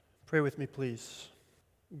Pray with me, please.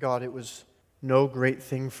 God, it was no great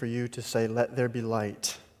thing for you to say, "Let there be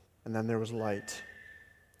light," and then there was light.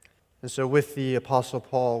 And so with the Apostle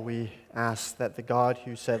Paul, we ask that the God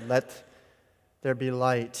who said, "Let there be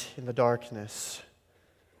light in the darkness,"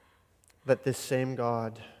 let this same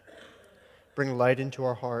God bring light into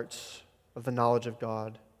our hearts of the knowledge of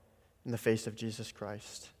God in the face of Jesus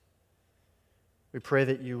Christ. We pray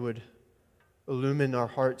that you would illumine our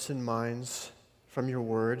hearts and minds from your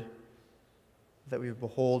word, that we would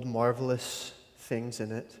behold marvelous things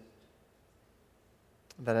in it,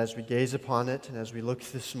 that as we gaze upon it and as we look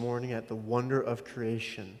this morning at the wonder of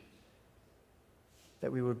creation,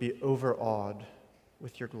 that we would be overawed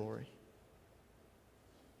with your glory.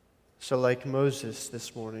 So like Moses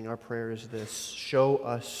this morning, our prayer is this: show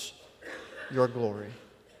us your glory.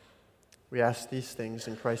 We ask these things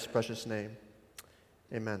in Christ's precious name.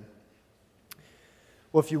 Amen.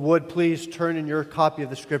 Well, if you would, please turn in your copy of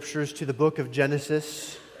the Scriptures to the book of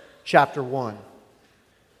Genesis, chapter 1.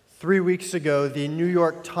 3 weeks ago, the New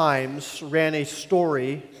York Times ran a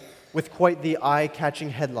story with quite the eye-catching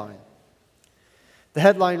headline. The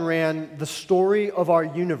headline ran, "The story of our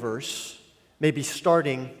universe may be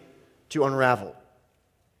starting to unravel."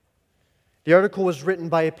 The article was written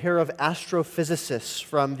by a pair of astrophysicists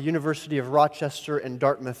from the University of Rochester and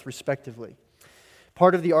Dartmouth, respectively.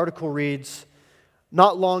 Part of the article reads,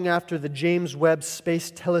 "Not long after the James Webb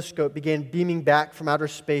Space Telescope began beaming back from outer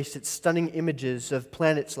space its stunning images of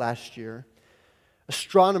planets last year,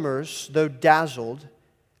 astronomers, though dazzled,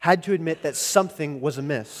 had to admit that something was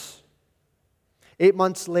amiss. 8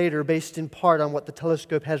 months later, based in part on what the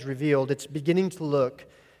telescope has revealed, it's beginning to look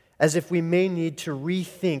as if we may need to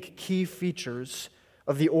rethink key features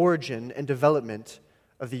of the origin and development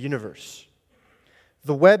of the universe.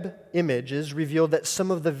 The Webb images revealed that some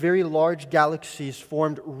of the very large galaxies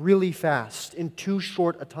formed really fast in too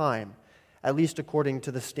short a time, at least according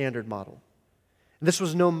to the Standard Model. This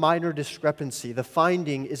was no minor discrepancy. The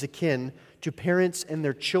finding is akin to parents and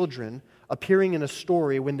their children appearing in a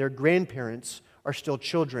story when their grandparents are still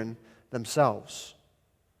children themselves.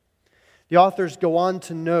 The authors go on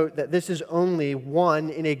to note that this is only one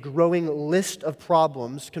in a growing list of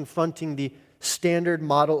problems confronting the Standard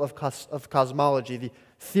Model of cosmology, the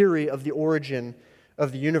theory of the origin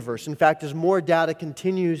of the universe. In fact, as more data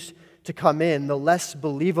continues to come in, the less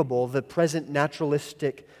believable the present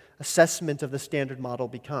naturalistic assessment of the Standard Model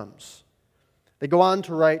becomes. They go on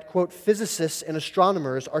to write, quote, "Physicists and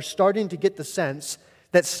astronomers are starting to get the sense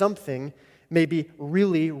that something may be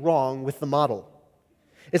really wrong with the model.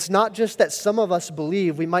 It's not just that some of us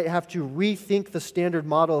believe we might have to rethink the Standard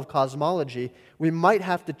Model of cosmology. We might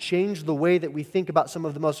have to change the way that we think about some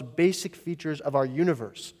of the most basic features of our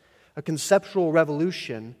universe, a conceptual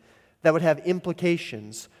revolution that would have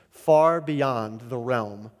implications far beyond the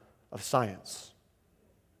realm of science."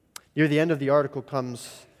 Near the end of the article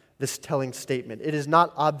comes this telling statement: "It is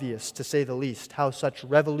not obvious, to say the least, how such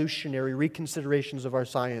revolutionary reconsiderations of our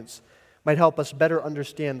science might help us better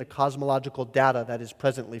understand the cosmological data that is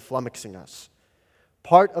presently flummoxing us.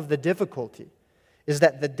 Part of the difficulty is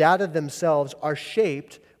that the data themselves are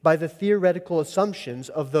shaped by the theoretical assumptions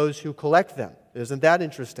of those who collect them." Isn't that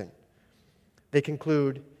interesting? They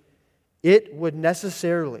conclude, "It would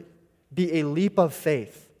necessarily be a leap of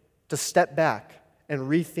faith to step back and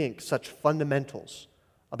rethink such fundamentals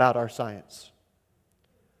about our science."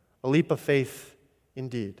 A leap of faith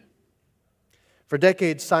indeed. For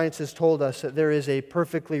decades, science has told us that there is a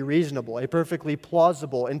perfectly reasonable, a perfectly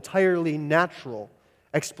plausible, entirely natural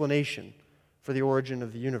explanation for the origin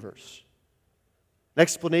of the universe. An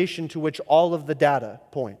explanation to which all of the data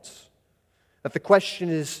points. That the question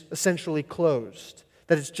is essentially closed.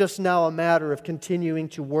 That it's just now a matter of continuing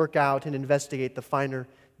to work out and investigate the finer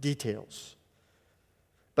details.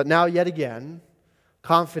 But now, yet again,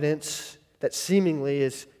 confidence that seemingly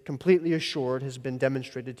is completely assured has been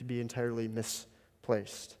demonstrated to be entirely misplaced.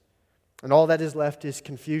 And all that is left is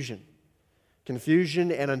confusion. Confusion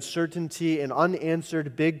and uncertainty and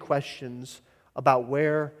unanswered big questions about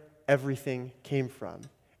where everything came from.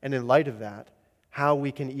 And in light of that, how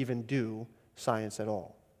we can even do science at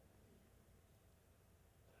all.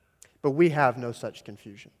 But we have no such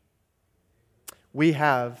confusion. We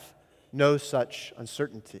have no such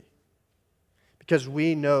uncertainty. Because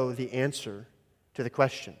we know the answer to the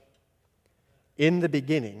question. In the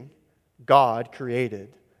beginning, God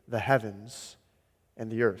created the heavens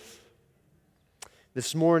and the earth.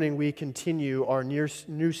 This morning we continue our new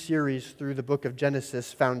series through the book of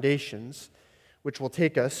Genesis, Foundations, which will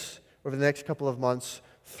take us over the next couple of months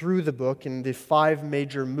through the book in the 5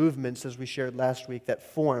 major movements, as we shared last week, that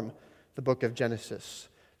form the book of Genesis.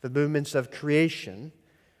 The movements of creation,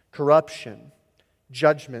 corruption,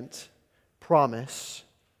 judgment, promise,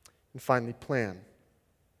 and finally plan.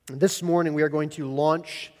 And this morning we are going to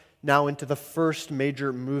launch now into the first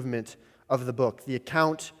major movement of the book, the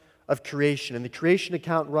account of creation. And the creation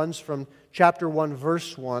account runs from chapter 1,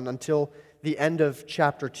 verse 1 until the end of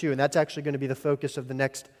chapter 2. And that's actually going to be the focus of the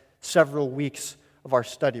next several weeks of our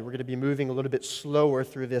study. We're going to be moving a little bit slower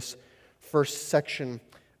through this first section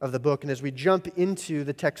of the book. And as we jump into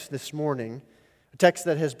the text this morning, a text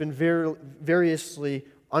that has been variously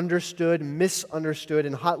understood, misunderstood,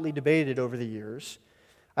 and hotly debated over the years,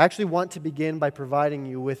 I actually want to begin by providing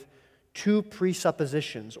you with two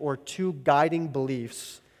presuppositions or two guiding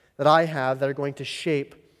beliefs that I have that are going to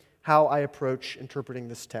shape how I approach interpreting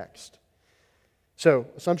this text. So,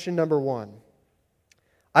 assumption number one.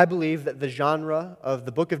 I believe that the genre of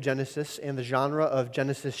the book of Genesis and the genre of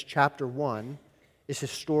Genesis chapter 1 is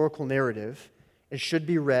historical narrative and should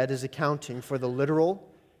be read as accounting for the literal,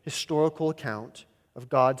 historical account of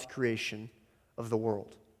God's creation of the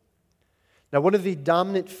world. Now, one of the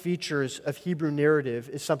dominant features of Hebrew narrative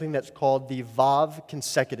is something that's called the vav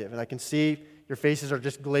consecutive. And I can see your faces are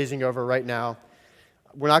just glazing over right now.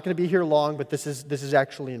 We're not going to be here long, but this is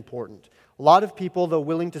actually important. A lot of people, though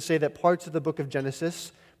willing to say that parts of the book of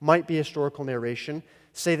Genesis might be historical narration,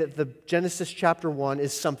 say that the Genesis chapter 1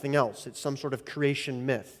 is something else. It's some sort of creation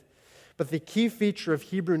myth. But the key feature of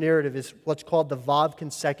Hebrew narrative is what's called the vav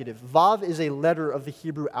consecutive. Vav is a letter of the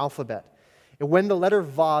Hebrew alphabet. And when the letter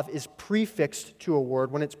vav is prefixed to a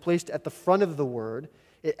word, when it's placed at the front of the word,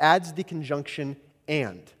 it adds the conjunction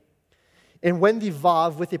and. And when the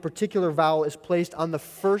vav with a particular vowel is placed on the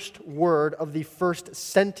first word of the first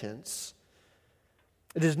sentence,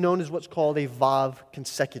 it is known as what's called a vav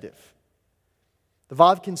consecutive. The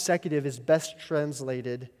vav consecutive is best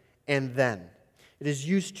translated "and then." It is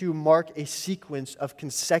used to mark a sequence of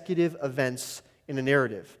consecutive events in a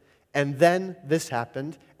narrative. And then this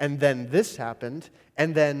happened, and then this happened,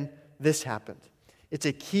 and then this happened. It's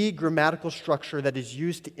a key grammatical structure that is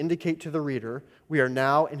used to indicate to the reader we are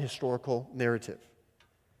now in historical narrative.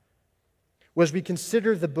 As we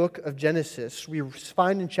consider the book of Genesis, we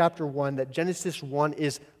find in chapter 1 that Genesis 1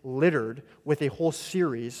 is littered with a whole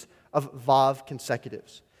series of vav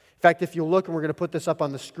consecutives. In fact, if you look, and we're going to put this up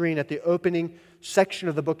on the screen, at the opening section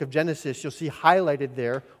of the book of Genesis, you'll see highlighted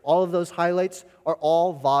there, all of those highlights are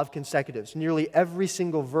all vav consecutives. Nearly every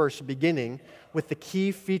single verse beginning with the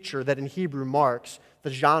key feature that in Hebrew marks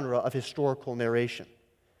the genre of historical narration.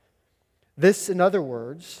 This, in other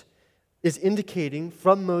words, is indicating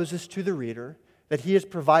from Moses to the reader that he is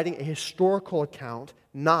providing a historical account,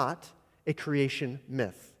 not a creation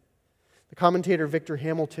myth. The commentator Victor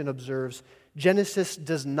Hamilton observes, Genesis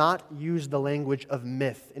does not use the language of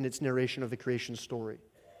myth in its narration of the creation story.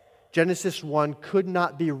 Genesis 1 could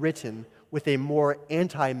not be written with a more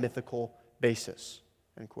anti-mythical basis.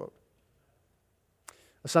 End quote.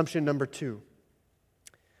 Assumption number 2.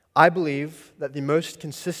 I believe that the most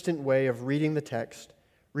consistent way of reading the text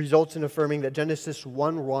results in affirming that Genesis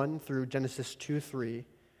 1:1 through Genesis 2:3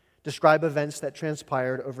 describe events that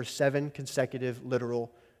transpired over 7 consecutive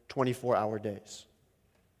literal 24-hour days.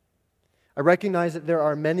 I recognize that there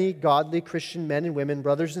are many godly Christian men and women,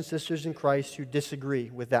 brothers and sisters in Christ, who disagree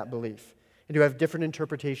with that belief and who have different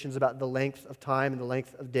interpretations about the length of time and the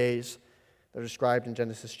length of days that are described in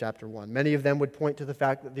Genesis chapter 1. Many of them would point to the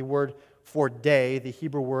fact that the word for day, the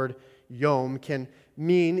Hebrew word yom, can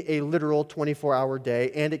mean a literal 24-hour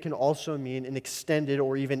day, and it can also mean an extended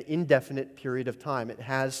or even indefinite period of time. It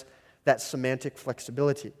has that semantic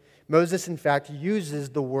flexibility. Moses, in fact,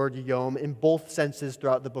 uses the word yom in both senses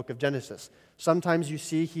throughout the book of Genesis. Sometimes you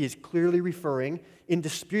see he is clearly referring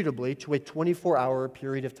indisputably to a 24-hour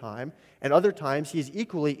period of time, and other times he is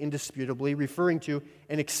equally indisputably referring to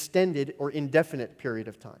an extended or indefinite period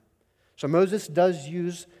of time. So Moses does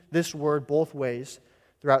use this word both ways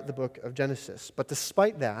throughout the book of Genesis. But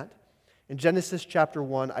despite that, in Genesis chapter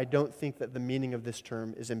 1, I don't think that the meaning of this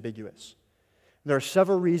term is ambiguous. There are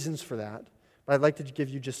several reasons for that, but I'd like to give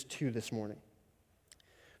you just 2 this morning.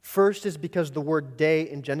 First is because the word day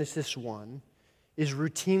in Genesis 1 is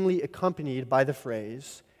routinely accompanied by the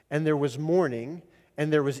phrase, and there was morning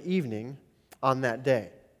and there was evening on that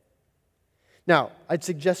day. Now, I'd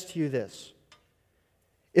suggest to you this.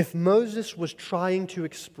 If Moses was trying to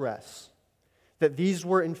express that these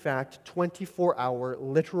were in fact 24-hour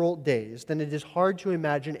literal days, then it is hard to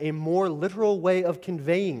imagine a more literal way of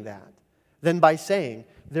conveying that than by saying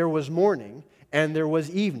there was morning and there was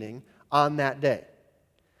evening on that day.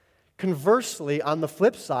 Conversely, on the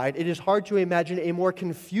flip side, it is hard to imagine a more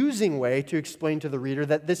confusing way to explain to the reader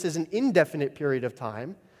that this is an indefinite period of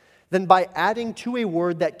time then by adding to a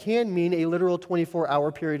word that can mean a literal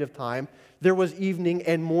 24-hour period of time, there was evening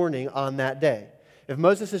and morning on that day. If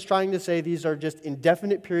Moses is trying to say these are just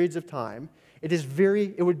indefinite periods of time,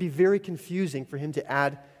 it would be very confusing for him to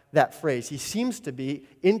add that phrase. He seems to be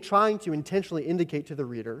trying to intentionally indicate to the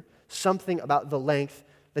reader something about the length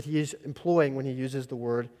that he is employing when he uses the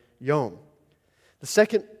word yom. The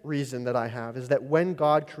second reason that I have is that when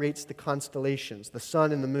God creates the constellations, the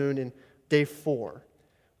sun and the moon in day 4,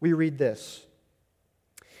 we read this.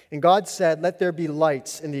 And God said, "Let there be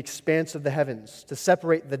lights in the expanse of the heavens to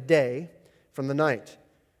separate the day from the night.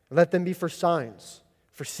 And let them be for signs,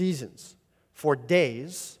 for seasons, for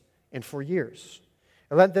days, and for years.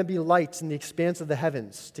 And let them be lights in the expanse of the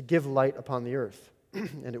heavens to give light upon the earth."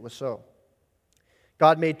 And it was so.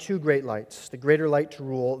 God made 2 great lights, the greater light to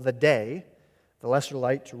rule the day, the lesser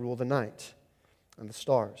light to rule the night, and the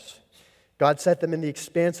stars. God set them in the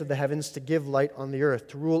expanse of the heavens to give light on the earth,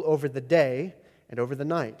 to rule over the day and over the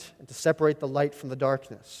night, and to separate the light from the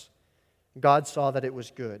darkness. God saw that it was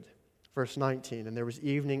good. Verse 19, "And there was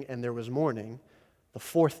evening and there was morning, the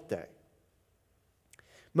 4th day."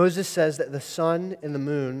 Moses says that the sun and the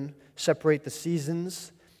moon separate the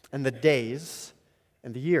seasons and the days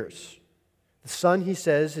and the years. The sun, he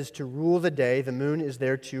says, is to rule the day. The moon is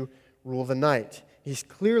there to rule the night. He's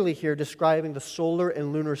clearly here describing the solar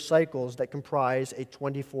and lunar cycles that comprise a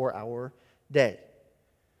 24-hour day.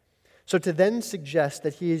 So to then suggest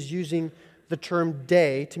that he is using the term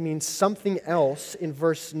day to mean something else in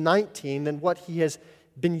verse 19 than what he has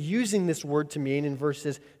been using this word to mean in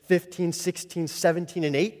verses 15, 16, 17,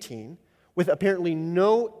 and 18, with apparently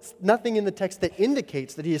nothing in the text that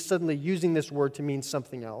indicates that he is suddenly using this word to mean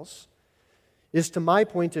something else, is, to my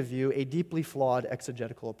point of view, a deeply flawed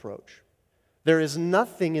exegetical approach. There is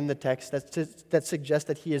nothing in the text that suggests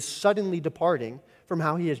that he is suddenly departing from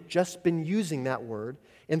how he has just been using that word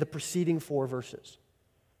in the preceding 4 verses.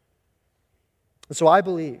 And so I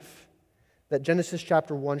believe that Genesis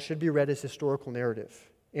chapter 1 should be read as historical narrative,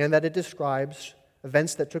 and that it describes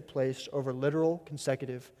events that took place over literal,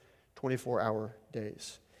 consecutive 24-hour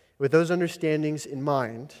days. With those understandings in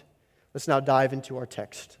mind, let's now dive into our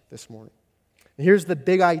text this morning. And here's the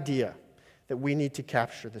big idea that we need to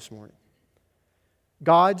capture this morning.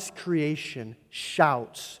 God's creation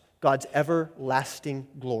shouts God's everlasting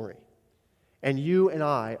glory, and you and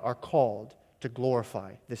I are called to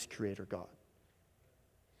glorify this Creator God.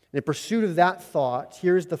 In pursuit of that thought,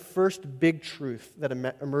 here's the first big truth that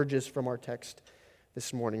emerges from our text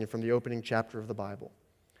this morning and from the opening chapter of the Bible.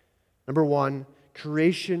 Number 1,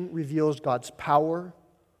 creation reveals God's power,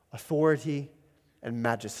 authority, and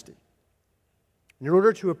majesty. In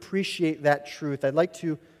order to appreciate that truth, I'd like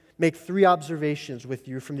to make 3 observations with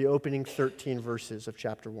you from the opening 13 verses of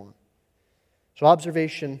chapter 1. So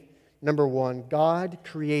observation number 1, God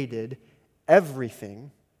created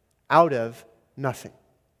everything out of nothing.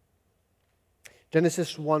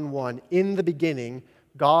 Genesis 1:1, "In the beginning,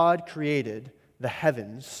 God created the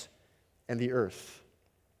heavens and the earth."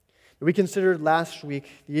 We considered last week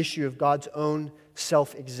the issue of God's own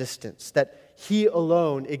self-existence, that He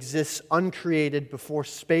alone exists uncreated before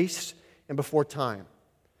space and before time,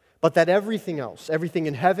 but that everything else, everything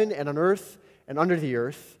in heaven and on earth and under the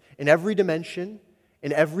earth, in every dimension,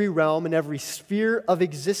 in every realm, in every sphere of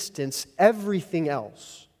existence, everything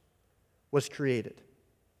else was created.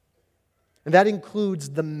 And that includes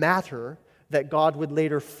the matter that God would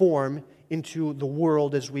later form into the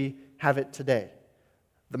world as we have it today.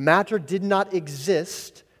 The matter did not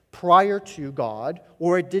exist prior to God,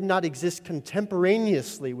 or it did not exist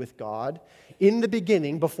contemporaneously with God. In the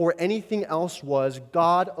beginning, before anything else was,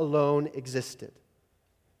 God alone existed.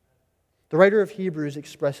 The writer of Hebrews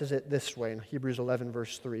expresses it this way in Hebrews 11,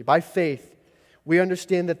 verse 3. "By faith, we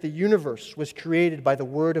understand that the universe was created by the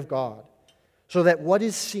Word of God, so that what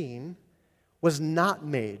is seen was not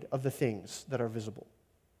made of the things that are visible."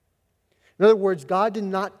 In other words, God did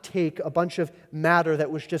not take a bunch of matter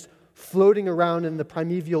that was just floating around in the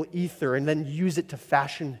primeval ether and then use it to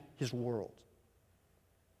fashion His world.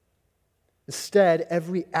 Instead,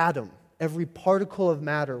 every atom, every particle of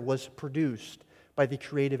matter was produced by the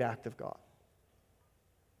creative act of God.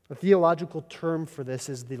 The theological term for this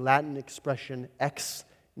is the Latin expression ex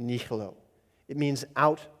nihilo. It means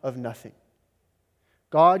out of nothing.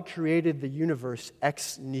 God created the universe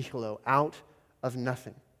ex nihilo, out of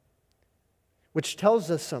nothing, which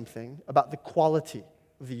tells us something about the quality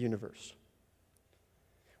of the universe.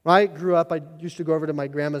 When I grew up, I used to go over to my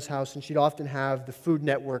grandma's house, and she'd often have the Food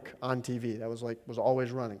Network on TV. That was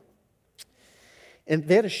always running. And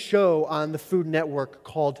they had a show on the Food Network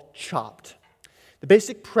called Chopped. The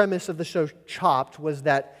basic premise of the show Chopped was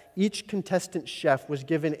that each contestant chef was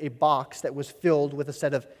given a box that was filled with a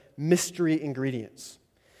set of mystery ingredients.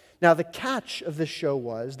 Now, the catch of this show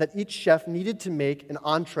was that each chef needed to make an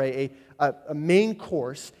entree, a main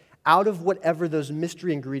course, out of whatever those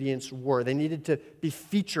mystery ingredients were. They needed to be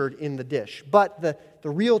featured in the dish. But the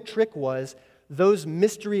real trick was those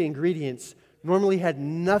mystery ingredients normally had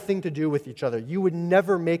nothing to do with each other. You would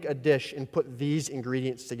never make a dish and put these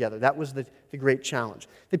ingredients together. That was the great challenge.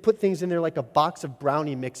 They put things in there like a box of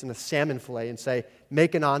brownie mix and a salmon fillet and say,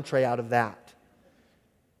 make an entree out of that.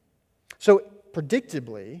 So,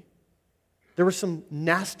 predictably, there were some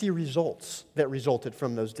nasty results that resulted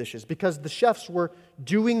from those dishes because the chefs were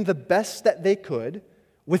doing the best that they could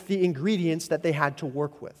with the ingredients that they had to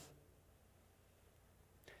work with.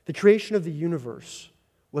 The creation of the universe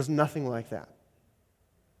was nothing like that.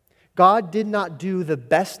 God did not do the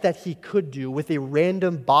best that He could do with a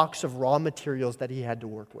random box of raw materials that He had to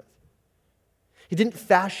work with. He didn't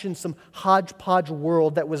fashion some hodgepodge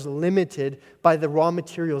world that was limited by the raw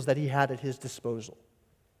materials that He had at His disposal.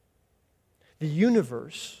 The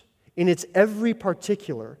universe, in its every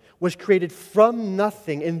particular, was created from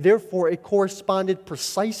nothing, and therefore it corresponded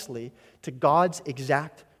precisely to God's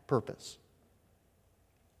exact purpose.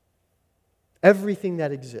 Everything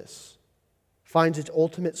that exists finds its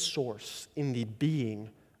ultimate source in the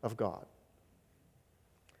being of God.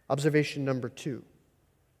 Observation number 2.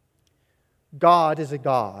 God is a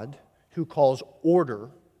God who calls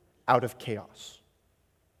order out of chaos.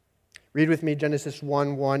 Read with me Genesis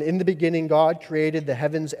 1:1. In the beginning, God created the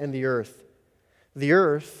heavens and the earth. The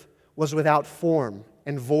earth was without form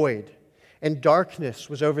and void, and darkness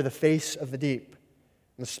was over the face of the deep.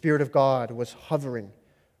 And the Spirit of God was hovering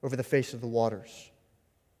over the face of the waters.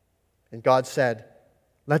 And God said,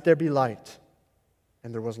 "Let there be light."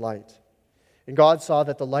 And there was light. And God saw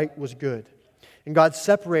that the light was good. And God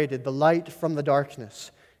separated the light from the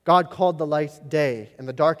darkness. God called the light day, and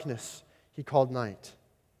the darkness He called night.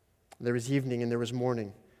 There was evening and there was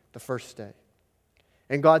morning, the first day.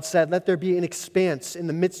 And God said, "Let there be an expanse in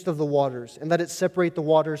the midst of the waters, and let it separate the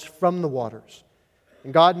waters from the waters."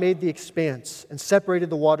 And God made the expanse and separated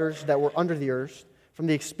the waters that were under the earth from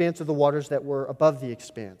the expanse of the waters that were above the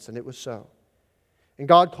expanse. And it was so. And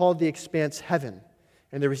God called the expanse heaven,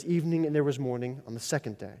 and there was evening and there was morning on the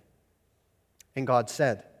second day. And God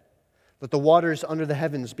said, "Let the waters under the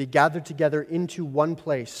heavens be gathered together into one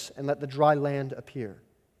place, and let the dry land appear."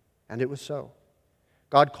 And it was so.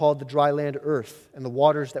 God called the dry land earth, and the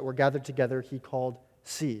waters that were gathered together He called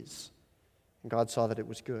seas. And God saw that it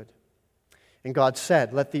was good. And God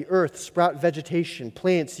said, "Let the earth sprout vegetation,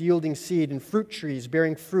 plants yielding seed, and fruit trees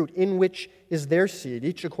bearing fruit, in which is their seed,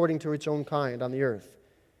 each according to its own kind on the earth."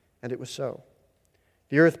 And it was so.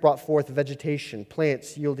 The earth brought forth vegetation,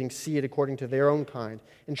 plants yielding seed according to their own kind,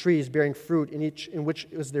 and trees bearing fruit in which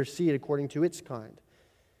was their seed according to its kind.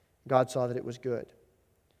 God saw that it was good.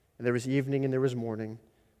 And there was evening and there was morning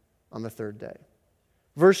on the third day.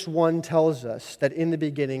 Verse 1 tells us that in the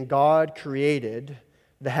beginning God created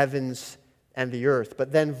the heavens and the earth.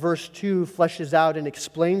 But then verse 2 fleshes out and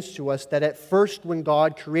explains to us that at first when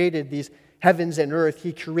God created these heavens and earth,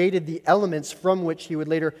 He created the elements from which He would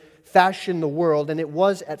later fashion the world. And it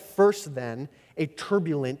was at first then a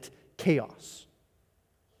turbulent chaos.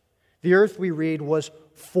 The earth, we read, was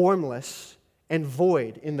formless and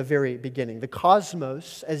void in the very beginning. The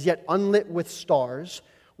cosmos, as yet unlit with stars,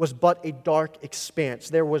 was but a dark expanse.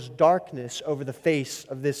 There was darkness over the face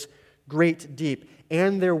of this great deep,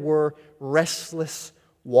 and there were restless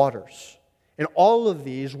waters. And all of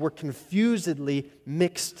these were confusedly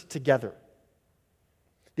mixed together.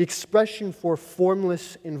 The expression for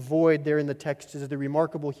formless and void there in the text is the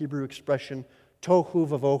remarkable Hebrew expression tohu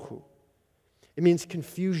vavohu. It means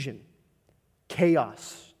confusion,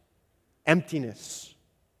 chaos, emptiness,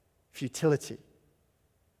 futility.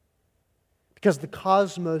 Because the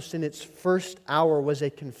cosmos in its first hour was a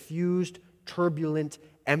confused, turbulent,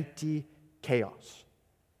 empty chaos.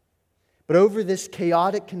 But over this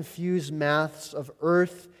chaotic, confused mass of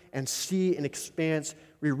earth and sea and expanse,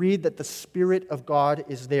 we read that the Spirit of God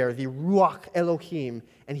is there, the Ruach Elohim,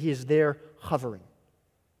 and He is there hovering.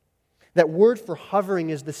 That word for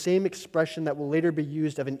hovering is the same expression that will later be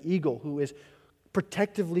used of an eagle who is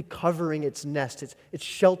protectively covering its nest. It's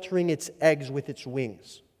sheltering its eggs with its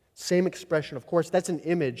wings. Same expression. Of course, that's an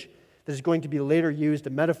image that is going to be later used, a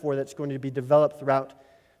metaphor that's going to be developed throughout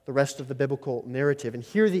the rest of the biblical narrative. And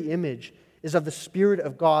here the image is of the Spirit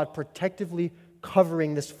of God protectively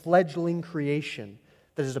covering this fledgling creation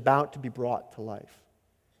that is about to be brought to life.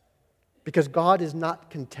 Because God is not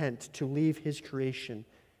content to leave His creation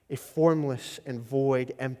a formless and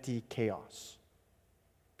void, empty chaos.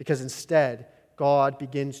 Because instead, God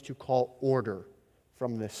begins to call order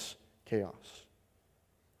from this chaos.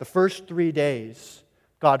 The first 3 days,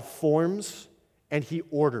 God forms and he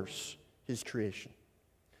orders his creation.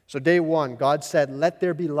 So day 1, God said, "Let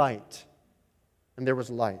there be light," and there was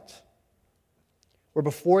light. Where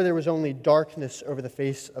before there was only darkness over the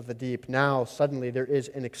face of the deep, now suddenly there is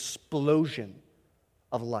an explosion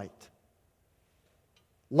of light.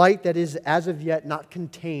 Light that is as of yet not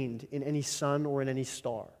contained in any sun or in any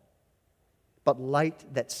star, but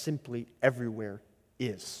light that simply everywhere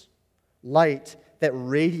is. Light that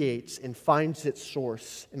radiates and finds its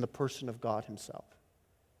source in the person of God himself.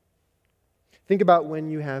 Think about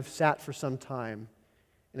when you have sat for some time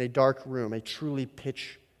in a dark room, a truly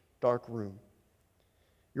pitch dark room.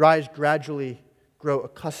 Your eyes gradually grow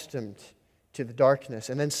accustomed to the darkness,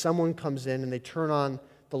 and then someone comes in and they turn on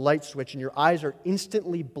the light switch, and your eyes are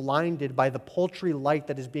instantly blinded by the paltry light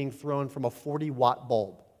that is being thrown from a 40-watt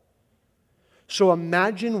bulb. So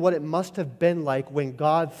imagine what it must have been like when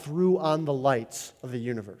God threw on the lights of the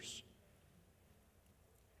universe.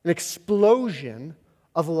 An explosion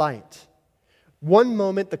of light. One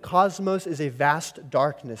moment the cosmos is a vast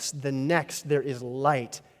darkness, the next there is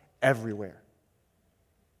light everywhere.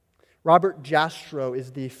 Robert Jastrow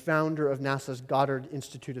is the founder of NASA's Goddard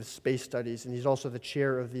Institute of Space Studies, and he's also the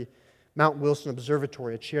chair of the Mount Wilson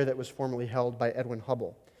Observatory, a chair that was formerly held by Edwin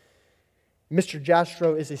Hubble. Mr.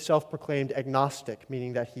 Jastrow is a self-proclaimed agnostic,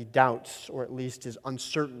 meaning that he doubts, or at least is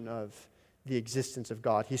uncertain of, the existence of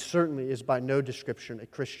God. He certainly is by no description a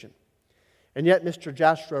Christian. And yet Mr.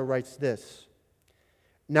 Jastrow writes this: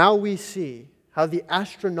 "Now we see how the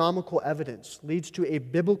astronomical evidence leads to a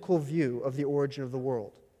biblical view of the origin of the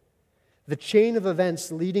world. The chain of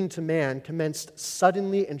events leading to man commenced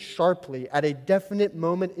suddenly and sharply at a definite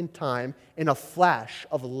moment in time in a flash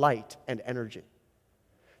of light and energy."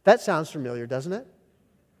 That sounds familiar, doesn't it?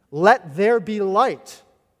 Let there be light,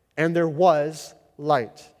 and there was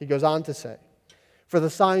light. He goes on to say, "For the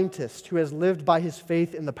scientist who has lived by his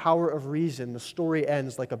faith in the power of reason, the story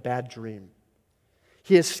ends like a bad dream.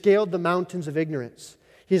 He has scaled the mountains of ignorance.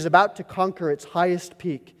 He is about to conquer its highest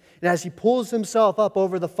peak. And as he pulls himself up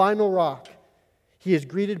over the final rock, he is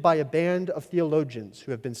greeted by a band of theologians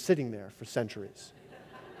who have been sitting there for centuries."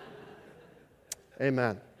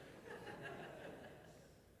 Amen.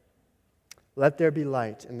 Let there be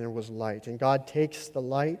light, and there was light. And God takes the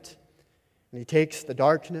light, and he takes the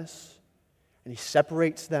darkness, and he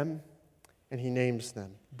separates them, and he names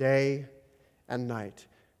them day and night.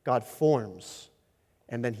 God forms,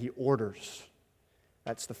 and then he orders.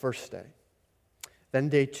 That's the first day. Then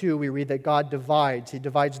day 2, we read that God divides. He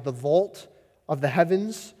divides the vault of the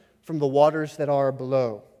heavens from the waters that are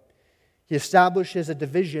below. He establishes a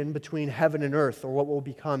division between heaven and earth, or what will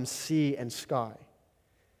become sea and sky.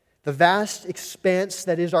 The vast expanse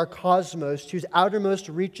that is our cosmos, whose outermost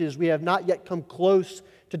reaches we have not yet come close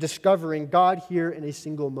to discovering, God here in a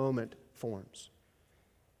single moment forms.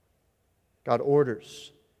 God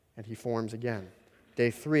orders, and he forms again.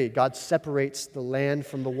 Day 3, God separates the land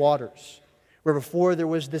from the waters. Where before there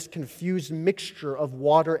was this confused mixture of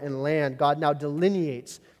water and land, God now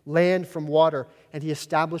delineates land from water, and he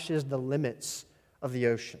establishes the limits of the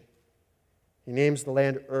ocean. He names the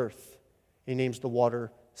land earth. He names the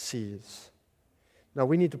water seas. Now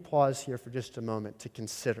we need to pause here for just a moment to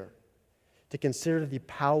consider the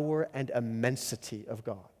power and immensity of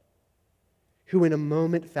God, who in a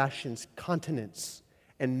moment fashions continents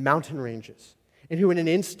and mountain ranges, and who in an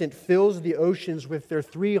instant fills the oceans with their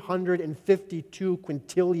 352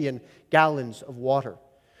 quintillion gallons of water,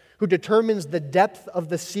 who determines the depth of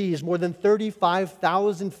the seas more than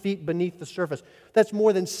 35,000 feet beneath the surface. That's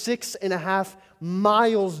more than 6.5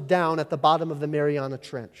 miles down at the bottom of the Mariana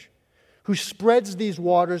Trench, who spreads these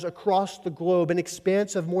waters across the globe, an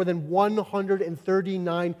expanse of more than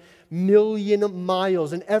 139 million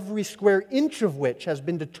miles, and every square inch of which has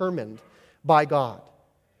been determined by God.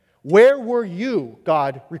 Where were you,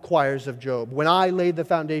 God requires of Job, when I laid the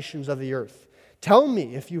foundations of the earth? Tell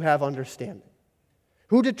me if you have understanding.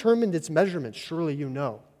 Who determined its measurements? Surely you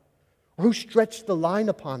know. Or who stretched the line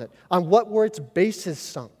upon it? On what were its bases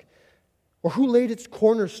sunk? Or who laid its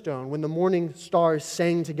cornerstone when the morning stars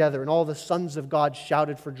sang together and all the sons of God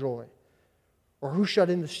shouted for joy? Or who shut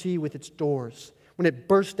in the sea with its doors when it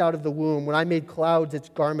burst out of the womb, when I made clouds its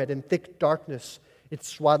garment and thick darkness its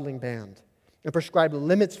swaddling band, and prescribed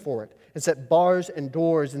limits for it, and set bars and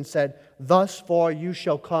doors, and said, thus far you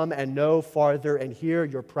shall come and no farther, and here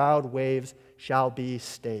your proud waves shall be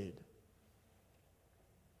stayed.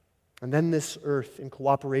 And then this earth, in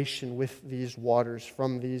cooperation with these waters,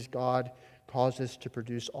 from these God causes to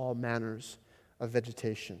produce all manners of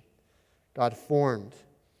vegetation. God formed,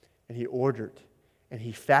 and he ordered, and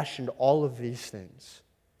he fashioned all of these things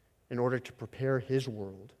in order to prepare his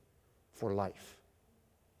world for life.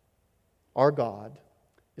 Our God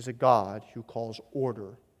is a God who calls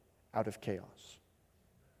order out of chaos.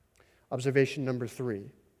 Observation number 3.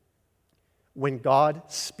 When God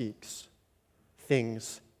speaks,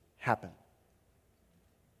 things happen.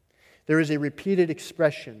 There is a repeated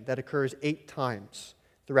expression that occurs 8 times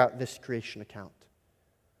throughout this creation account.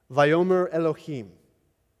 Vayomer Elohim,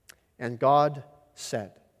 and God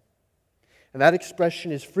said. And that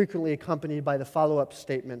expression is frequently accompanied by the follow-up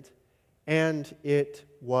statement, and it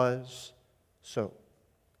was so.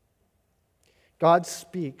 God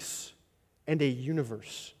speaks, and a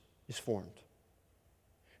universe is formed.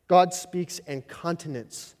 God speaks, and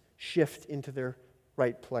continents shift into their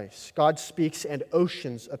right place. God speaks, and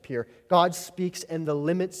oceans appear. God speaks, and the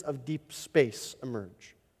limits of deep space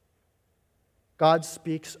emerge. God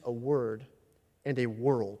speaks a word, and a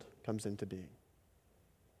world comes into being.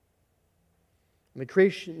 And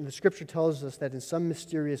the Scripture tells us that in some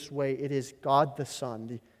mysterious way, it is God the Son,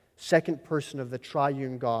 the second person of the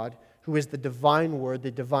triune God, who is the divine Word,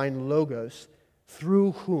 the divine Logos,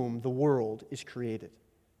 through whom the world is created.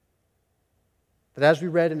 That as we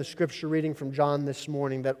read in the Scripture reading from John this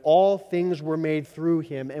morning, that all things were made through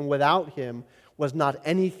him, and without him was not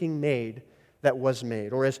anything made that was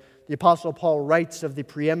made. Or as the Apostle Paul writes of the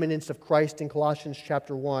preeminence of Christ in Colossians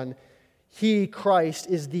chapter 1, He, Christ,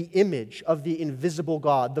 is the image of the invisible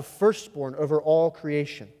God, the firstborn over all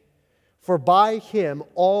creation. For by him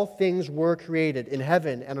all things were created in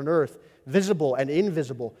heaven and on earth, visible and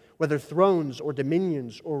invisible, whether thrones or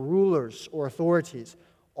dominions or rulers or authorities.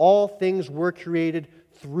 All things were created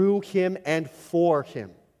through him and for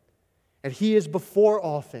him. And he is before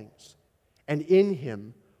all things, and in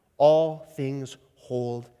him all things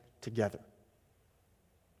hold together.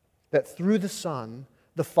 That through the Son,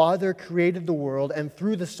 the Father created the world, and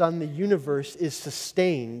through the Son, the universe is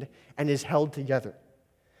sustained and is held together.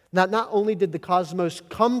 Now, not only did the cosmos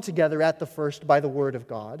come together at the first by the Word of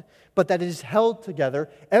God, but that it is held together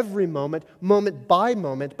every moment, moment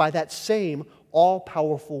by that same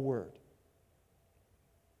all-powerful Word.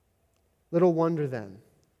 Little wonder then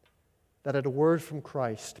that at a word from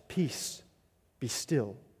Christ, peace, be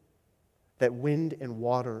still, that wind and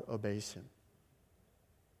water obeys him.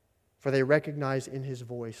 For they recognize in his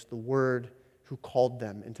voice the Word who called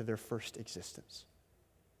them into their first existence.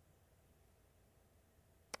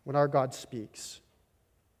 When our God speaks,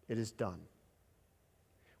 it is done.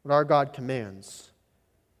 When our God commands,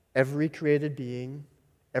 every created being,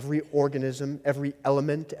 every organism, every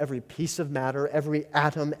element, every piece of matter, every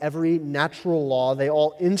atom, every natural law, they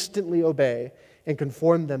all instantly obey and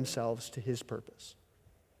conform themselves to his purpose.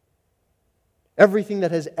 Everything that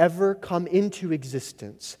has ever come into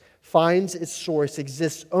existence finds its source,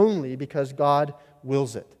 exists only because God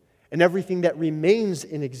wills it. And everything that remains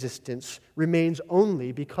in existence remains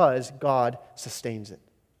only because God sustains it.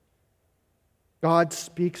 God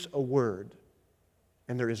speaks a word,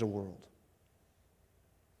 and there is a world.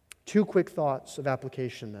 2 quick thoughts of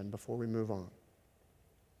application then before we move on.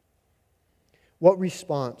 What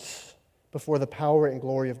response before the power and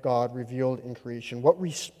glory of God revealed in creation? What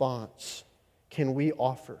response can we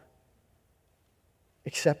offer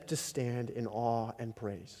except to stand in awe and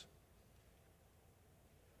praise?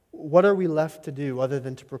 What are we left to do other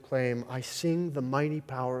than to proclaim, I sing the mighty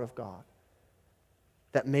power of God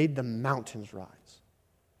that made the mountains rise,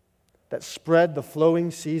 that spread the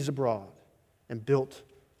flowing seas abroad and built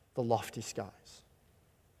the lofty skies?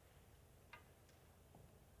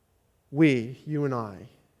 We, you and I,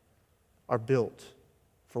 are built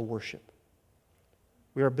for worship.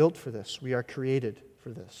 We are built for this. We are created for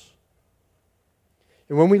this.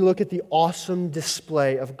 And when we look at the awesome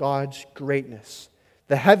display of God's greatness,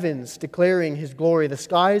 the heavens declaring his glory, the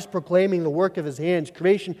skies proclaiming the work of his hands,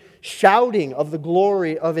 creation shouting of the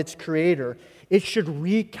glory of its creator, it should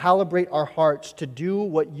recalibrate our hearts to do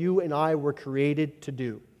what you and I were created to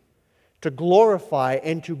do, to glorify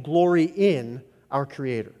and to glory in our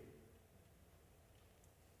Creator.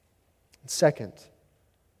 Second,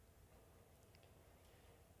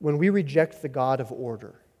 when we reject the God of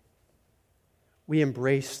order, we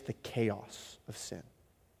embrace the chaos of sin.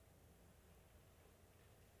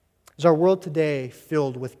 Is our world today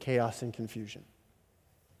filled with chaos and confusion?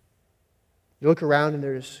 You look around and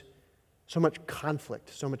there's so much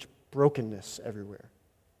conflict, so much brokenness everywhere.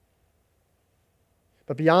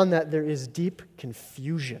 But beyond that, there is deep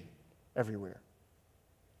confusion everywhere.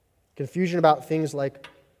 Confusion about things like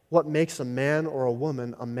what makes a man or a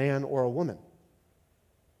woman or a woman.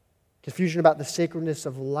 Confusion about the sacredness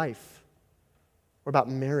of life, or about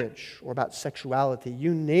marriage, or about sexuality.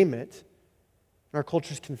 You name it, And our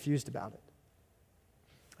culture is confused about it.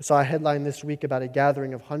 I saw a headline this week about a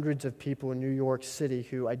gathering of hundreds of people in New York City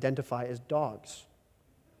who identify as dogs.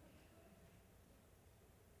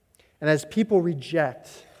 And as people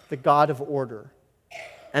reject the God of order,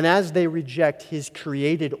 and as they reject His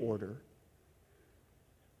created order,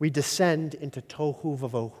 we descend into tohu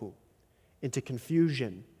vavohu, into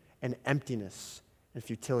confusion and emptiness and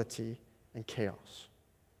futility and chaos.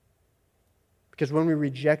 Because when we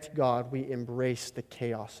reject God, we embrace the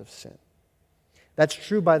chaos of sin. That's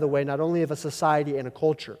true, by the way, not only of a society and a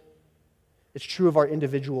culture, it's true of our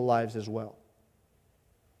individual lives as well.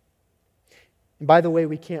 And by the way,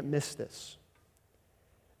 we can't miss this,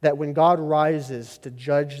 that when God rises to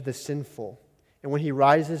judge the sinful, and when He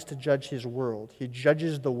rises to judge His world, He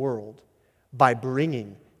judges the world by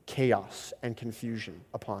bringing chaos and confusion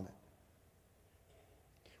upon it.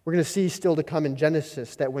 We're going to see still to come in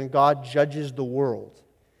Genesis that when God judges the world,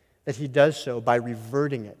 that He does so by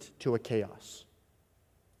reverting it to a chaos.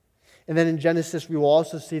 And then in Genesis, we will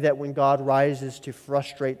also see that when God rises to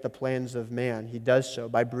frustrate the plans of man, He does so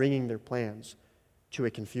by bringing their plans to a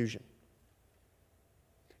confusion.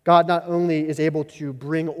 God not only is able to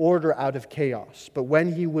bring order out of chaos, but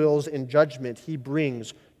when He wills in judgment, He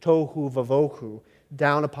brings tohu vavohu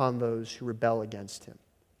down upon those who rebel against Him.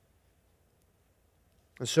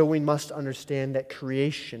 And so we must understand that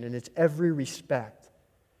creation, in its every respect,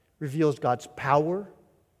 reveals God's power,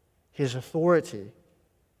 His authority,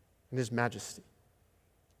 and His majesty.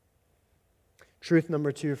 Truth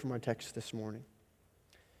number 2 from our text this morning.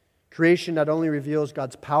 Creation not only reveals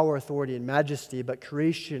God's power, authority, and majesty, but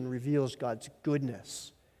creation reveals God's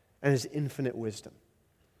goodness and His infinite wisdom.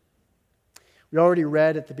 We already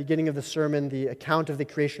read at the beginning of the sermon the account of the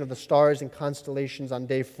creation of the stars and constellations on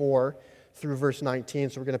day 4 through verse 19.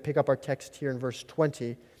 So we're going to pick up our text here in verse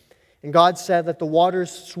 20. And God said, "Let the waters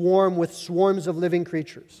swarm with swarms of living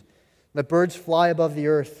creatures. Let birds fly above the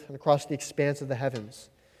earth and across the expanse of the heavens."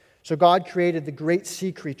 So God created the great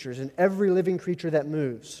sea creatures and every living creature that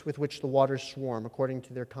moves, with which the waters swarm according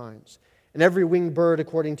to their kinds, and every winged bird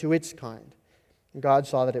according to its kind. And God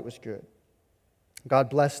saw that it was good. God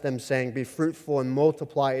blessed them, saying, "Be fruitful and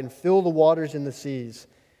multiply, and fill the waters in the seas.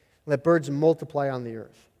 Let birds multiply on the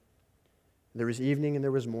earth." And there was evening and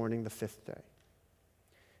there was morning the 5th day.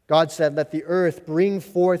 God said, "Let the earth bring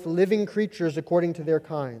forth living creatures according to their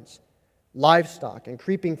kinds, livestock and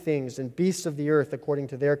creeping things and beasts of the earth according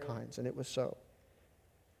to their kinds." And it was so.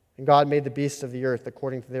 And God made the beasts of the earth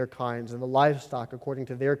according to their kinds, and the livestock according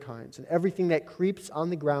to their kinds, and everything that creeps on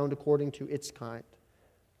the ground according to its kind.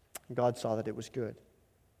 And God saw that it was good.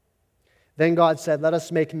 Then God said, "Let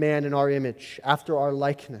us make man in our image, after our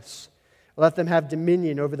likeness. Let them have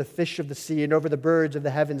dominion over the fish of the sea, and over the birds of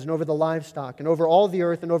the heavens, and over the livestock, and over all the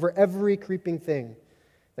earth, and over every creeping thing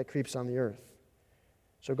that creeps on the earth."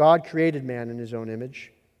 So God created man in His own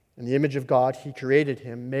image. In the image of God He created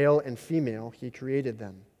him, male and female He created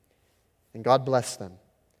them. And God blessed them.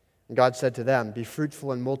 And God said to them, "Be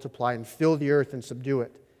fruitful and multiply, and fill the earth and subdue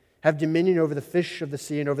it. Have dominion over the fish of the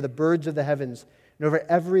sea, and over the birds of the heavens, and over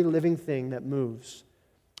every living thing that moves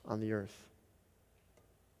on the earth."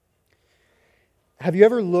 Have you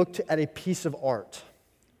ever looked at a piece of art,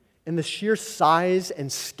 and the sheer size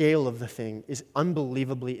and scale of the thing is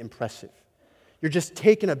unbelievably impressive? You're just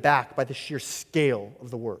taken aback by the sheer scale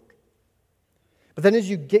of the work. But then as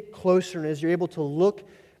you get closer and as you're able to look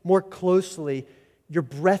more closely, your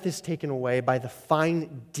breath is taken away by the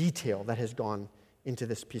fine detail that has gone into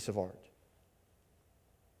this piece of art.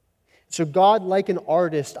 So God, like an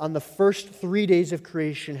artist, on the first 3 days of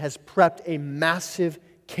creation has prepped a massive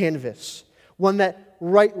canvas, one that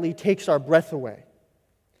rightly takes our breath away.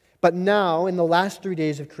 But now, in the last 3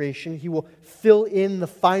 days of creation, He will fill in the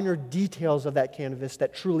finer details of that canvas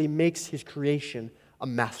that truly makes His creation a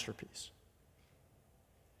masterpiece.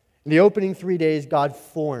 In the opening 3 days, God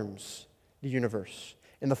forms the universe.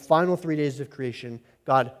 In the final 3 days of creation,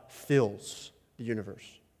 God fills the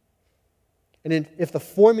universe. And if the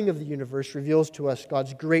forming of the universe reveals to us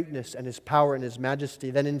God's greatness and His power and His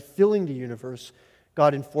majesty, then in filling the universe,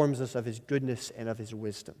 God informs us of His goodness and of His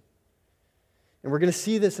wisdom. And we're going to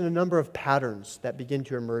see this in a number of patterns that begin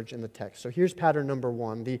to emerge in the text. So here's pattern number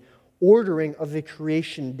 1. The ordering of the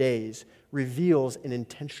creation days reveals an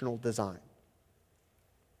intentional design.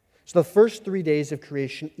 So the first 3 days of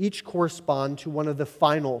creation each correspond to one of the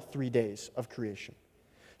final 3 days of creation.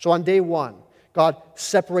 So on day 1, God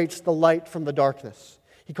separates the light from the darkness.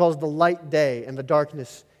 He calls the light day, and the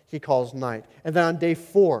darkness He calls night. And then on day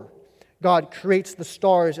 4, God creates the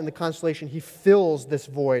stars and the constellation. He fills this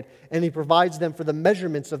void, and He provides them for the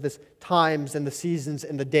measurements of the times and the seasons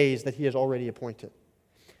and the days that He has already appointed.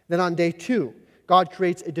 Then on day 2, God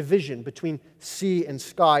creates a division between sea and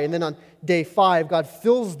sky. And then on day 5, God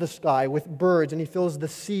fills the sky with birds, and He fills the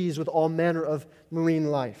seas with all manner of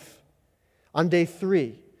marine life. On day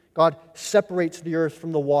 3, God separates the earth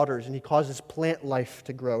from the waters, and He causes plant life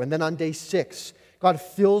to grow. And then on day 6, God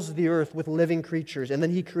fills the earth with living creatures, and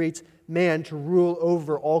then He creates man to rule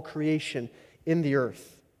over all creation in the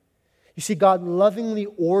earth. You see, God lovingly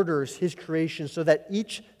orders His creation so that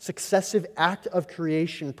each successive act of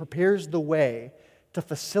creation prepares the way to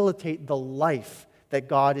facilitate the life that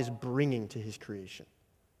God is bringing to His creation.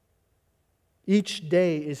 Each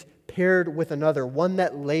day is paired with another, one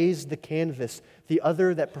that lays the canvas, the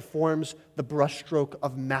other that performs the brushstroke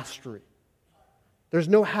of mastery. There's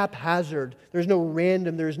no haphazard, there's no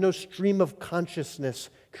random, there is no stream of consciousness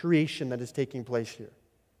creation that is taking place here.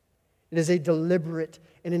 It is a deliberate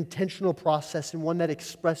and intentional process, and one that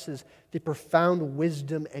expresses the profound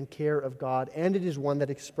wisdom and care of God, and it is one that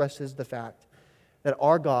expresses the fact that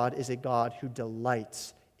our God is a God who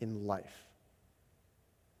delights in life.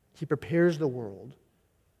 He prepares the world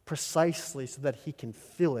precisely so that He can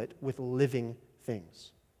fill it with living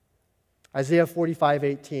things. Isaiah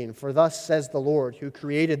 45:18, "For thus says the Lord, who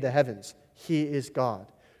created the heavens, He is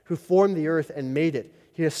God, who formed the earth and made it,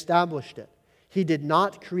 He established it. He did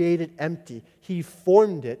not create it empty. He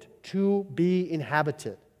formed it to be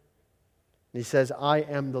inhabited." And He says, "I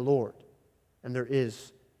am the Lord, and there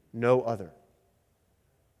is no other."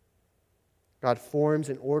 God forms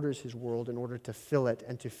and orders His world in order to fill it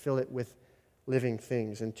and to fill it with living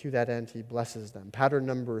things. And to that end, He blesses them. Pattern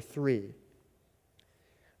number 3.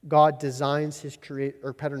 God designs His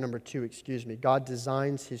pattern number 2, God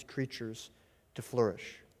designs His creatures to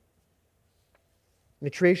flourish. In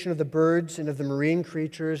the creation of the birds and of the marine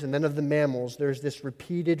creatures and then of the mammals, there's this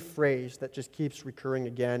repeated phrase that just keeps recurring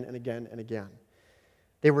again and again and again.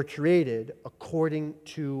 They were created according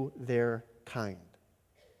to their kind.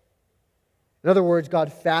 In other words,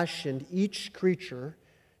 God fashioned each creature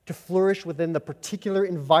to flourish within the particular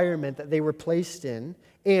environment that they were placed in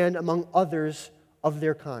and among others of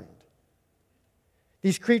their kind.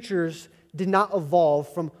 These creatures did not evolve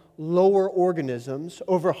from lower organisms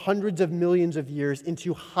over hundreds of millions of years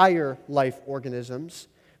into higher life organisms.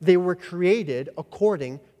 They were created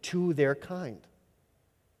according to their kind.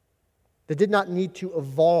 They did not need to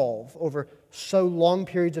evolve over so long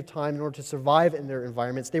periods of time in order to survive in their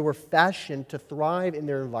environments. They were fashioned to thrive in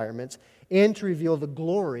their environments and to reveal the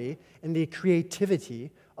glory and the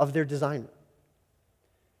creativity of their designer.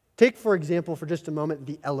 Take, for example, for just a moment,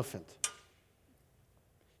 the elephant.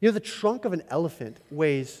 You know, the trunk of an elephant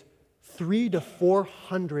weighs 300 to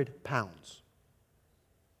 400 pounds.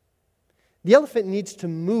 The elephant needs to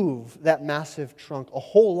move that massive trunk a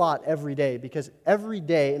whole lot every day because every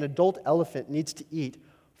day an adult elephant needs to eat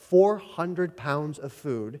 400 pounds of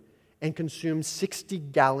food and consume 60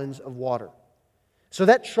 gallons of water. So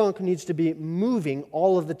that trunk needs to be moving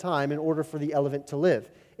all of the time in order for the elephant to live.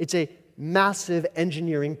 It's a massive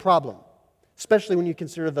engineering problem, especially when you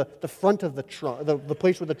consider the front of the trunk, the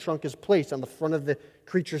place where the trunk is placed on the front of the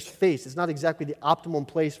creature's face. It's not exactly the optimum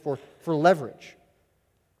place for leverage.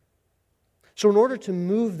 So in order to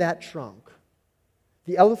move that trunk,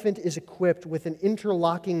 the elephant is equipped with an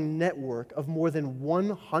interlocking network of more than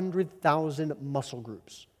 100,000 muscle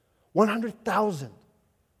groups. 100,000!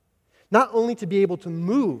 Not only to be able to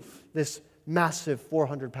move this massive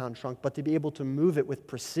 400-pound trunk, but to be able to move it with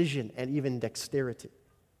precision and even dexterity.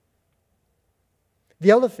 The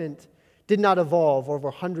elephant did not evolve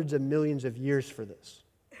over hundreds of millions of years for this.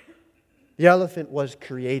 The elephant was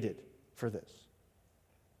created for this.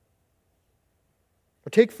 Or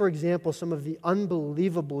take, for example, some of the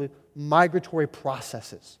unbelievable migratory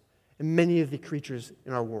processes in many of the creatures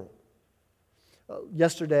in our world.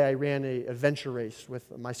 Yesterday, I ran an adventure race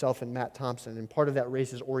with myself and Matt Thompson, and part of that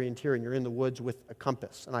race is orienteering. You're in the woods with a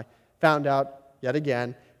compass. And I found out, yet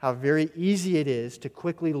again, how very easy it is to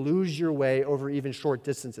quickly lose your way over even short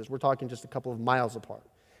distances. We're talking just a couple of miles apart.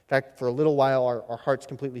 In fact, for a little while, our hearts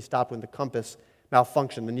completely stopped when the compass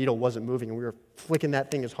malfunctioned. The needle wasn't moving, and we were flicking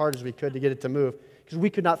that thing as hard as we could to get it to move because we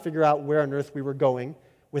could not figure out where on earth we were going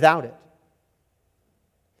without it.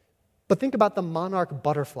 But think about the monarch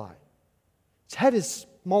butterfly. Its head is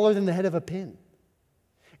smaller than the head of a pin.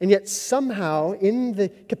 And yet somehow, in the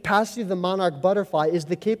capacity of the monarch butterfly is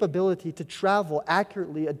the capability to travel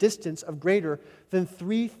accurately a distance of greater than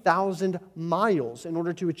 3,000 miles in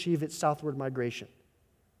order to achieve its southward migration.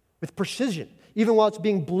 With precision, even while it's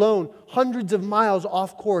being blown hundreds of miles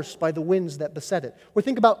off course by the winds that beset it. Or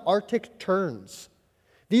think about Arctic terns.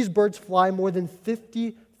 These birds fly more than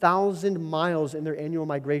 50,000 miles in their annual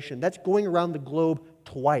migration. That's going around the globe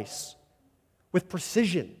twice. With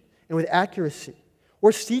precision and with accuracy.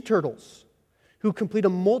 Or sea turtles, who complete a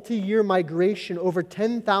multi-year migration over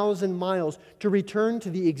 10,000 miles to return to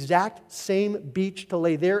the exact same beach to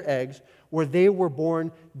lay their eggs where they were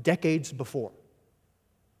born decades before.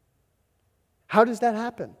 How does that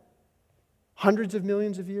happen? Hundreds of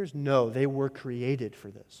millions of years? No, they were created for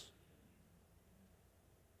this.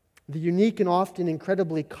 The unique and often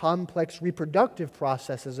incredibly complex reproductive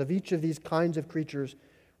processes of each of these kinds of creatures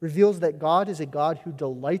reveals that God is a God who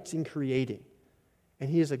delights in creating, and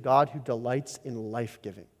He is a God who delights in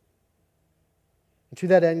life-giving. And to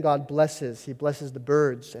that end, God blesses. He blesses the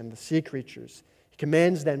birds and the sea creatures. He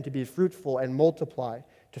commands them to be fruitful and multiply,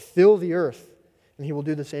 to fill the earth, and He will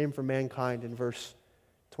do the same for mankind in verse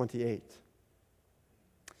 28.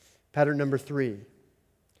 Pattern number 3.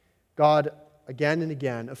 God again and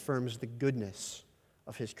again affirms the goodness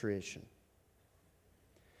of His creation.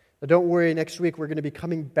 Now don't worry, next week we're going to be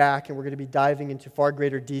coming back and we're going to be diving into far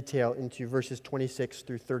greater detail into verses 26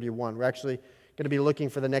 through 31. We're actually going to be looking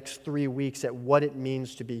for the next 3 weeks at what it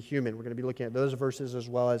means to be human. We're going to be looking at those verses as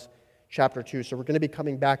well as chapter 2. So we're going to be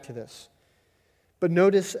coming back to this. But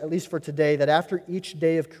notice, at least for today, that after each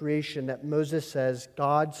day of creation that Moses says,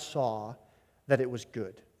 God saw that it was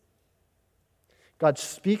good. God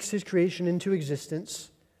speaks His creation into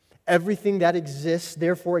existence. Everything that exists,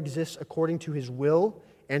 therefore, exists according to His will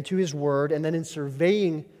and to His word. And then in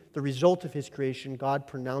surveying the result of His creation, God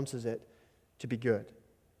pronounces it to be good.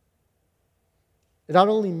 It not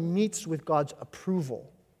only meets with God's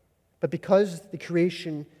approval, but because the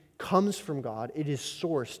creation comes from God, it is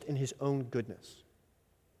sourced in His own goodness.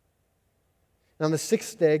 And on the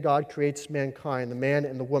 6th day, God creates mankind, the man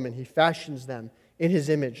and the woman. He fashions them in His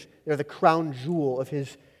image. They're the crown jewel of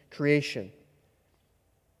His creation.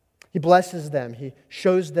 He blesses them. He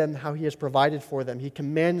shows them how He has provided for them. He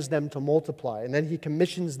commands them to multiply. And then He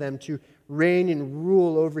commissions them to reign and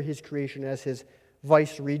rule over His creation as His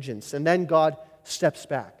vice-regents. And then God steps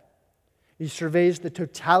back. He surveys the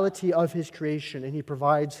totality of His creation, and He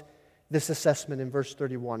provides this assessment in verse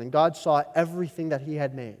 31. And God saw everything that He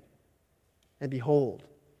had made, and behold,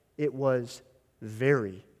 it was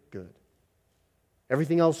very good.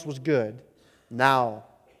 Everything else was good. Now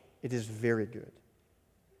it is very good.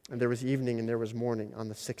 And there was evening and there was morning on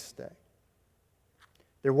the 6th day.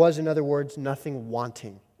 There was, in other words, nothing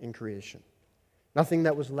wanting in creation. Nothing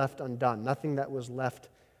that was left undone. Nothing that was left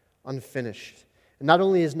unfinished. And not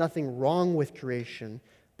only is nothing wrong with creation,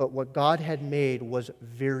 but what God had made was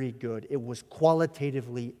very good. It was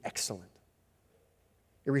qualitatively excellent.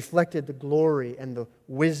 It reflected the glory and the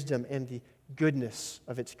wisdom and the goodness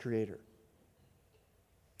of its Creator.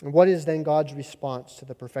 And what is then God's response to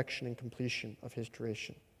the perfection and completion of His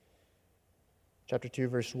creation? Chapter 2,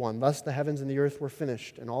 verse 1. Thus the heavens and the earth were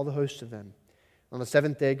finished, and all the hosts of them. On the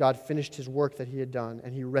 7th day, God finished His work that He had done,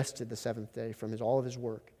 and He rested the 7th day from all of His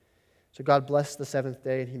work. So God blessed the 7th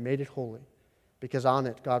day, and He made it holy, because on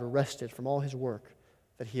it God rested from all His work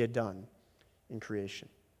that He had done in creation.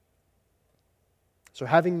 So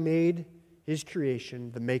having made His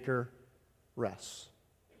creation, the Maker rests.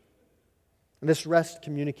 And this rest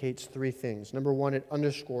communicates 3 things. Number 1, it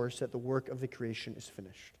underscores that the work of the creation is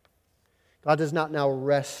finished. God does not now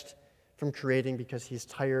rest from creating because He's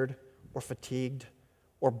tired or fatigued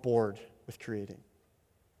or bored with creating.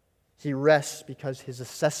 He rests because His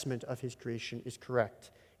assessment of His creation is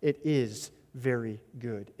correct. It is very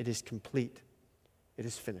good. It is complete. It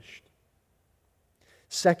is finished.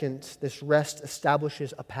 Second, this rest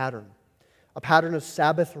establishes a pattern of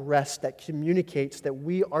Sabbath rest that communicates that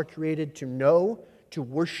we are created to know, to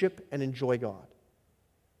worship, and enjoy God.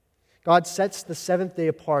 God sets the 7th day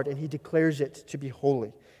apart, and He declares it to be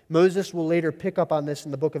holy. Moses will later pick up on this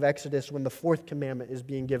in the book of Exodus when the 4th commandment is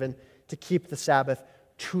being given to keep the Sabbath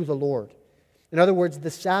to the Lord. In other words,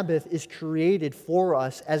 the Sabbath is created for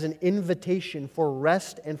us as an invitation for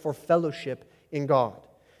rest and for fellowship in God,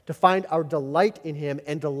 to find our delight in Him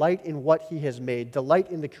and delight in what He has made, delight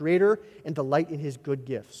in the Creator and delight in His good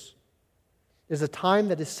gifts. It is a time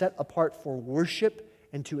that is set apart for worship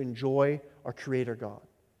and to enjoy our Creator God.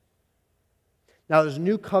 Now, as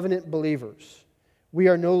new covenant believers, we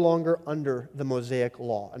are no longer under the Mosaic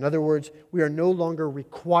law. In other words, we are no longer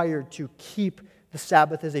required to keep the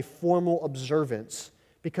Sabbath as a formal observance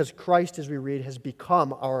because Christ, as we read, has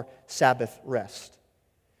become our Sabbath rest.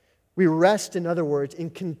 We rest, in other words, in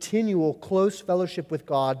continual close fellowship with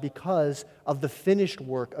God because of the finished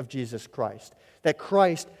work of Jesus Christ. That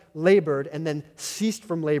Christ labored and then ceased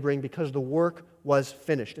from laboring because the work was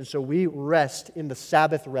finished. And so we rest in the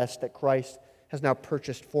Sabbath rest that Christ has now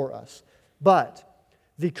purchased for us. But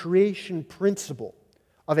the creation principle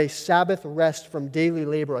of a Sabbath rest from daily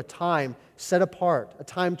labor, a time set apart, a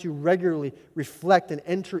time to regularly reflect and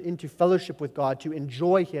enter into fellowship with God, to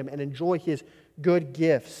enjoy Him and enjoy His good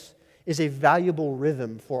gifts, is a valuable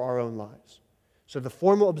rhythm for our own lives. So the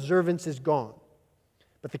formal observance is gone,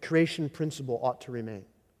 but the creation principle ought to remain.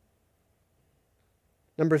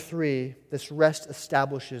 Number 3, this rest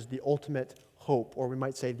establishes the ultimate hope, or we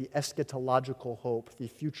might say the eschatological hope, the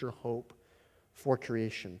future hope for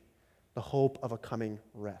creation, the hope of a coming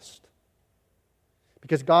rest.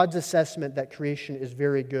 Because God's assessment that creation is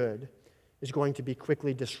very good is going to be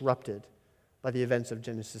quickly disrupted by the events of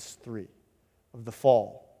Genesis 3, of the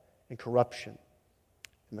fall and corruption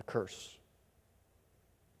and the curse.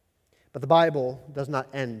 But the Bible does not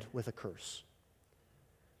end with a curse.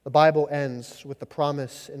 The Bible ends with the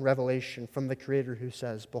promise in Revelation from the Creator who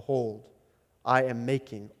says, "Behold, I am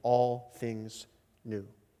making all things new."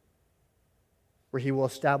 Where He will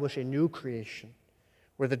establish a new creation,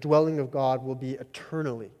 where the dwelling of God will be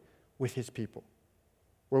eternally with His people,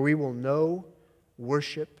 where we will know,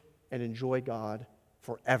 worship, and enjoy God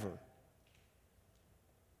forever.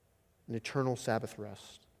 An eternal Sabbath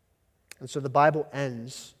rest. And so the Bible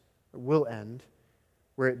ends, or will end,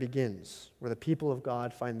 where it begins, where the people of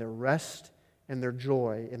God find their rest and their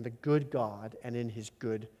joy in the good God and in His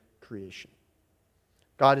good creation.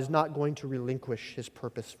 God is not going to relinquish His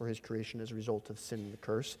purpose for His creation as a result of sin and the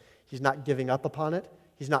curse. He's not giving up upon it.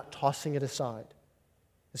 He's not tossing it aside.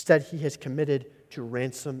 Instead, He has committed to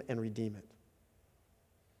ransom and redeem it.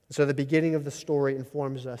 So the beginning of the story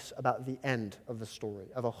informs us about the end of the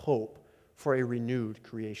story, of a hope for a renewed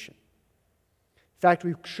creation. In fact,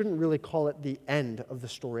 we shouldn't really call it the end of the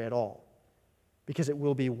story at all, because it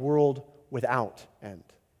will be world without end.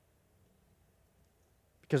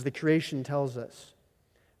 Because the creation tells us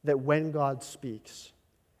that when God speaks,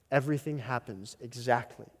 everything happens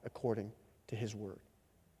exactly according to His word.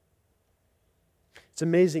 It's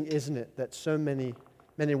amazing, isn't it, that so many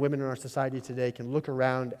men and women in our society today can look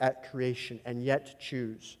around at creation and yet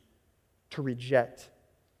choose to reject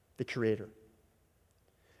the Creator.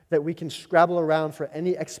 That we can scrabble around for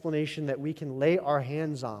any explanation that we can lay our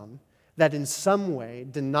hands on that in some way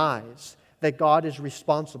denies that God is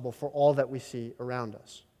responsible for all that we see around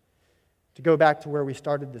us. To go back to where we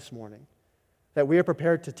started this morning, that we are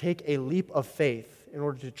prepared to take a leap of faith in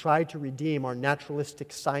order to try to redeem our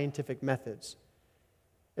naturalistic scientific methods,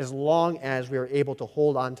 as long as we are able to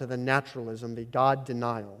hold on to the naturalism, the God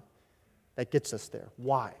denial that gets us there.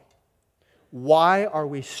 Why? Why are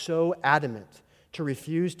we so adamant to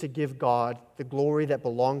refuse to give God the glory that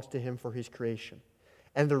belongs to Him for His creation?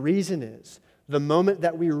 And the reason is, the moment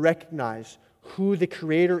that we recognize who the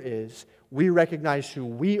Creator is, we recognize who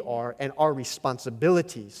we are and our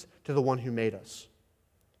responsibilities to the one who made us.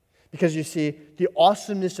 Because you see, the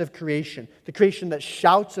awesomeness of creation, the creation that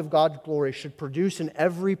shouts of God's glory, should produce in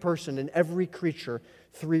every person, in every creature,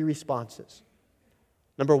 3 responses.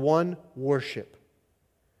 Number 1, worship.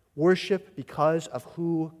 Worship because of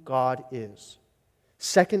who God is.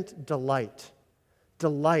 Second, delight.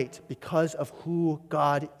 Delight because of who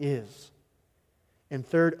God is. And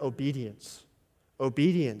third, obedience.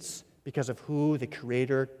 Obedience because of who the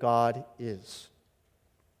Creator God is.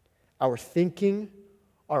 Our thinking,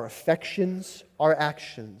 our affections, our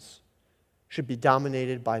actions should be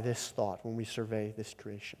dominated by this thought when we survey this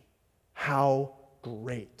creation. How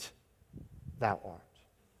great Thou art.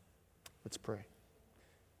 Let's pray.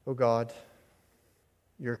 Oh God,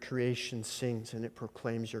 Your creation sings and it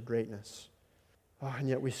proclaims Your greatness. Oh, and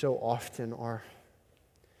yet we so often are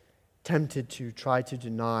tempted to try to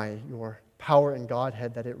deny Your power and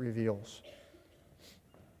Godhead that it reveals.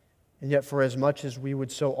 And yet, for as much as we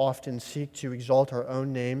would so often seek to exalt our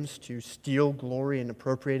own names, to steal glory and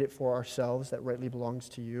appropriate it for ourselves that rightly belongs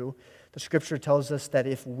to You, the Scripture tells us that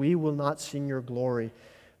if we will not sing Your glory,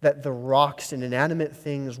 that the rocks and inanimate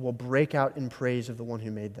things will break out in praise of the one who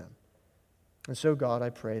made them. And so, God, I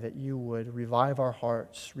pray that You would revive our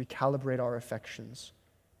hearts, recalibrate our affections,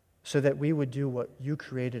 so that we would do what You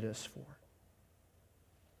created us for,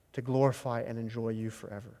 to glorify and enjoy You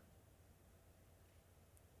forever.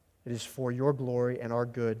 It is for Your glory and our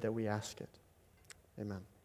good that we ask it. Amen.